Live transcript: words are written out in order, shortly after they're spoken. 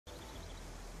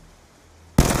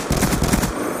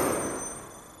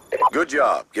Good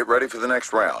job. Get ready for the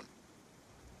next round.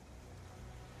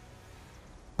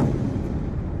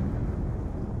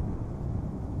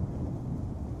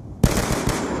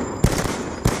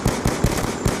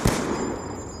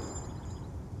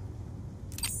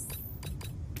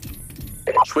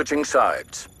 Switching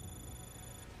sides.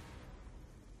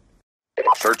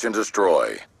 Search and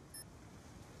destroy.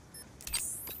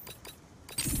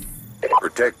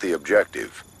 Protect the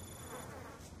objective.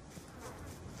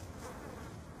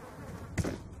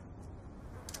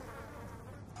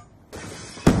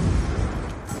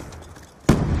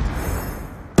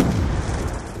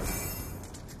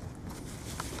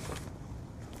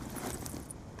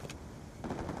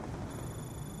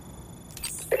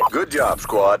 Good job,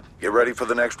 squad. Get ready for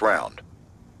the next round.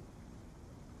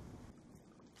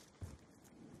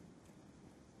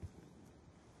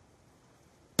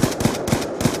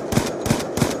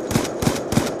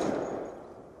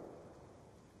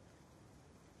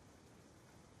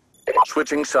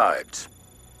 Switching sides.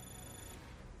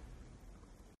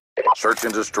 Search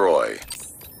and destroy.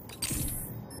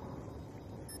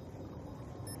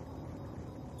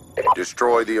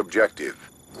 Destroy the objective.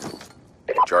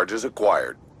 Charges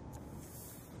acquired.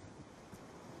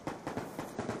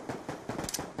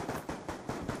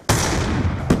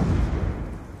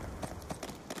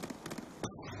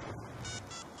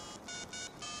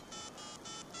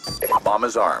 Bomb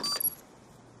is armed.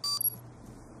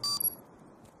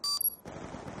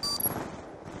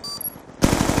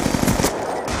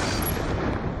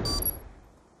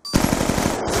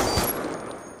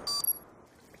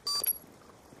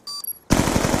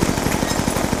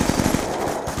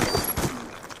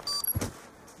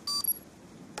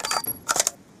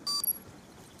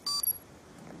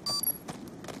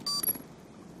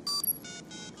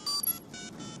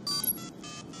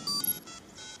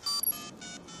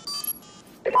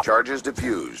 Charges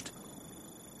defused.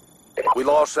 We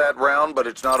lost that round, but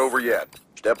it's not over yet.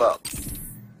 Step up.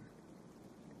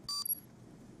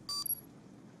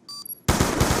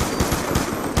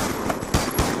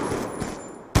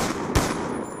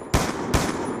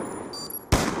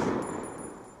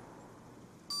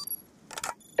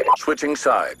 Switching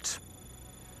sides.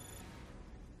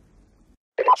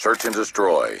 Search and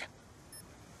destroy.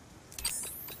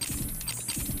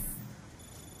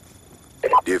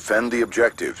 Defend the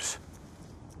objectives.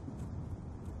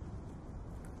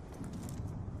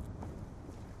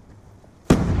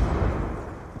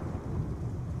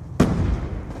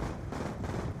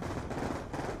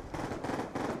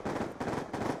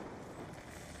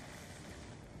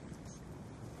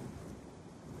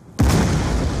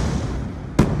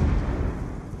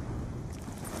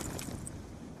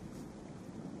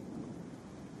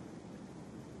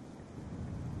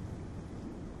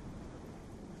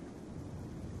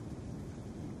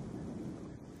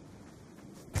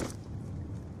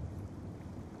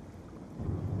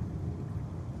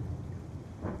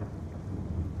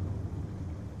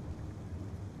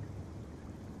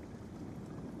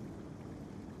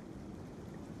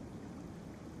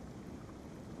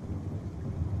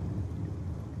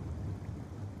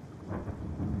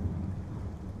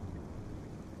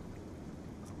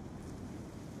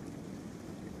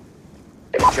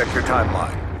 Check your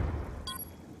timeline.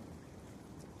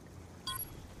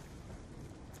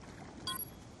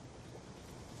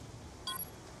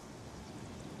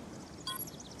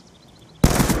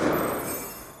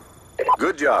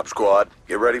 Good job, squad.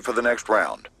 Get ready for the next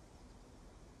round.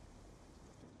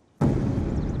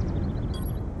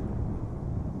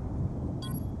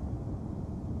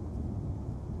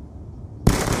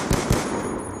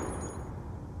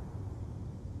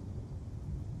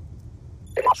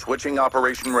 Switching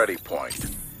operation ready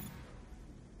point.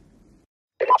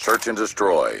 Search and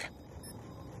destroy.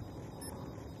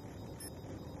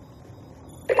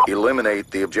 Eliminate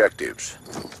the objectives.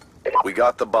 We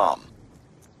got the bomb.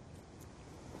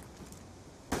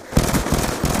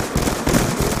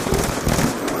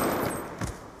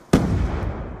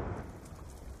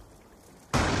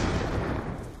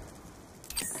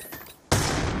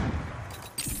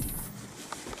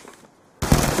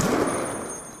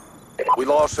 We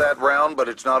lost that round, but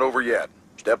it's not over yet.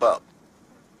 Step up.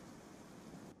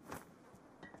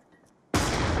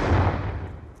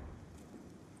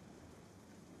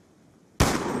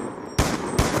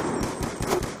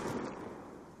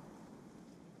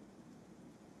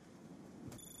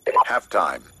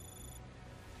 Halftime.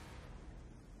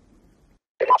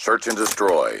 Search and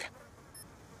destroy.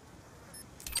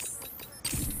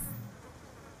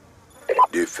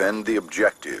 Defend the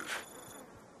objective.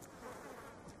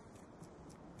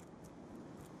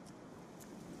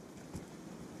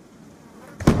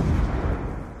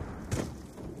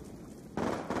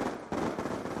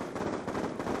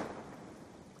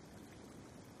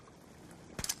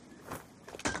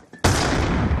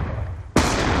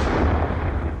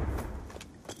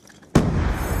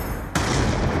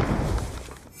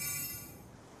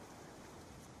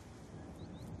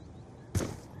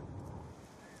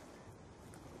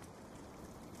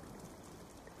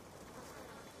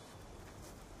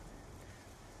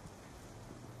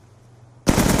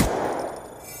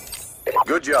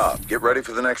 Good job. Get ready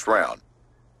for the next round.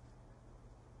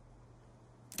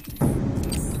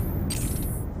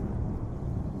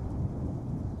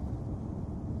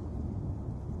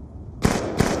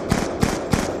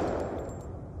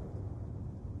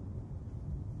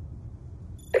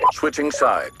 Switching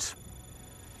sides.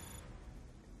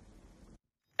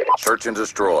 Search and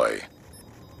destroy.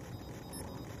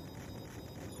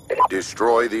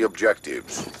 Destroy the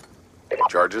objectives.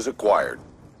 Charges acquired.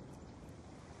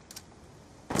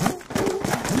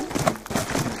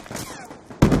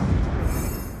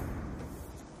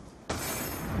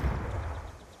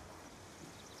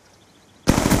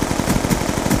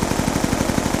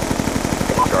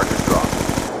 Charges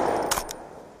dropped.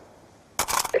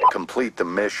 Complete the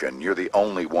mission. You're the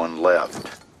only one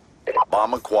left.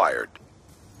 Bomb acquired.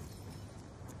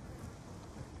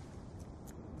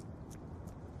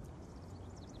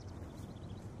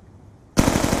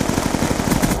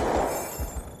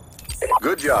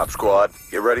 Good job, squad.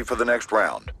 Get ready for the next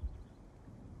round.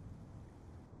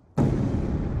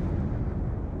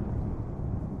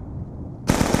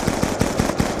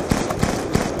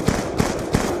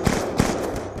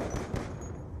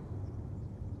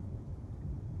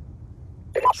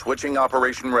 Switching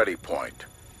operation ready point.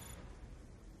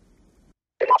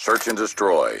 Search and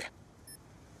destroy.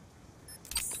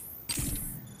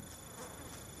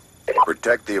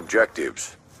 Protect the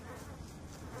objectives.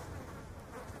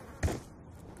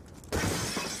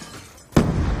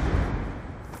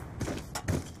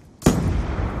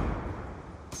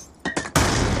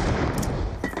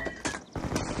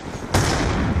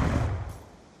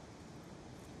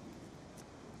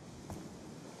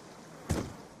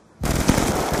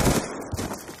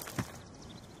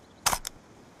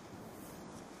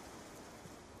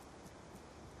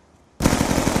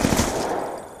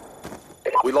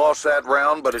 We lost that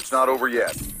round, but it's not over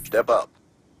yet. Step up.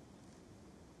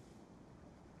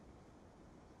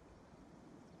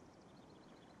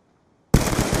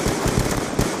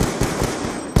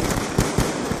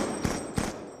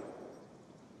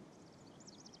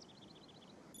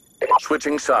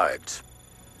 Switching sides.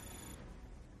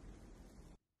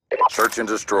 Search and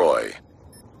destroy.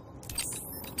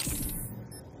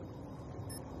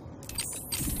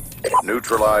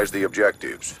 Neutralize the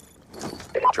objectives.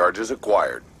 Charges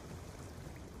acquired.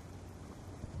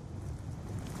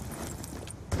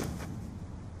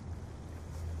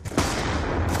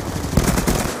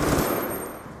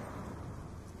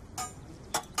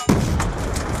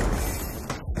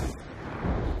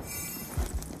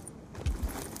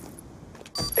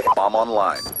 Bomb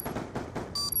online.